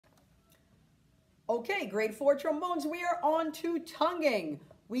Okay, grade 4 trombones, we are on to tonguing.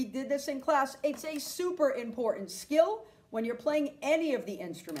 We did this in class. It's a super important skill when you're playing any of the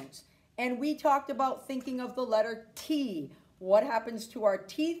instruments. And we talked about thinking of the letter T. What happens to our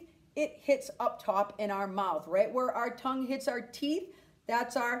teeth? It hits up top in our mouth, right where our tongue hits our teeth.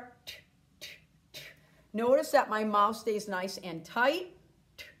 That's our t, t, t. Notice that my mouth stays nice and tight.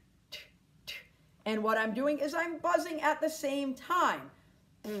 T, t, t. And what I'm doing is I'm buzzing at the same time.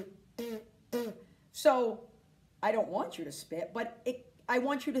 So I don't want you to spit, but I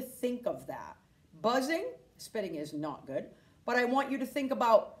want you to think of that. Buzzing, spitting is not good, but I want you to think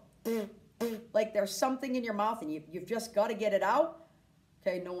about like there's something in your mouth and you've just got to get it out.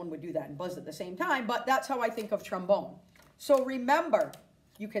 Okay, no one would do that and buzz at the same time, but that's how I think of trombone. So remember,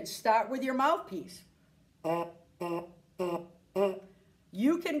 you can start with your mouthpiece.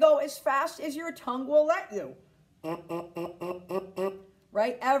 You can go as fast as your tongue will let you.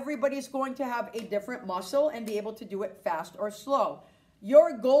 Right? Everybody's going to have a different muscle and be able to do it fast or slow.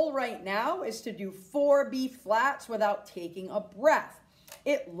 Your goal right now is to do 4 B flats without taking a breath.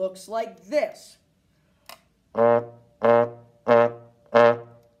 It looks like this. I'm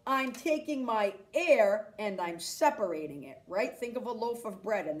taking my air and I'm separating it, right? Think of a loaf of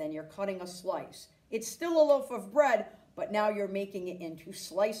bread and then you're cutting a slice. It's still a loaf of bread, but now you're making it into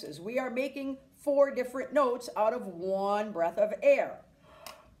slices. We are making 4 different notes out of 1 breath of air.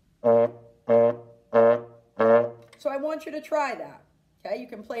 So I want you to try that. Okay, you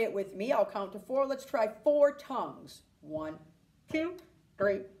can play it with me. I'll count to 4. Let's try 4 tongues. 1, 2,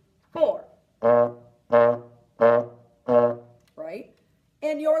 3, 4. Right?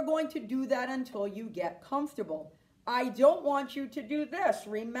 And you're going to do that until you get comfortable. I don't want you to do this.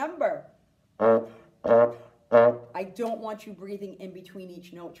 Remember, I don't want you breathing in between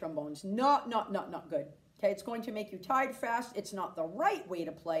each note, trombones. Not good. Okay, it's going to make you tired fast. It's not the right way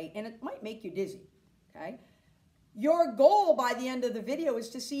to play, and it might make you dizzy. Okay? Your goal by the end of the video is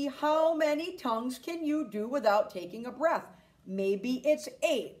to see how many tongues can you do without taking a breath. Maybe it's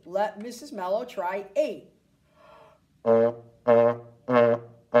 8. Let Mrs. Mello try 8.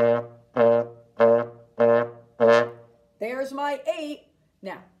 There's my 8.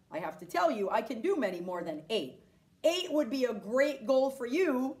 Now, I have to tell you, I can do many more than 8. 8 would be a great goal for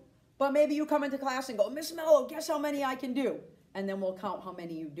you, but maybe you come into class and go, Miss Mello, guess how many I can do? And then we'll count how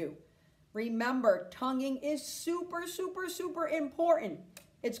many you do. Remember, tonguing is super, super, super important.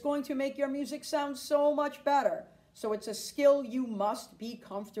 It's going to make your music sound so much better. So it's a skill you must be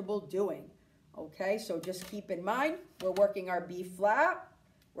comfortable doing. Okay, so just keep in mind, we're working our B flat.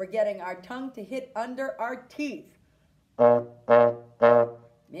 We're getting our tongue to hit under our teeth.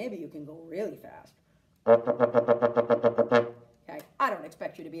 Maybe you can go really fast. Okay, I don't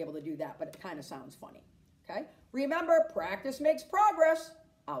expect you to be able to do that, but it kind of sounds funny. Okay, remember, practice makes progress.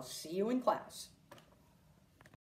 I'll see you in class.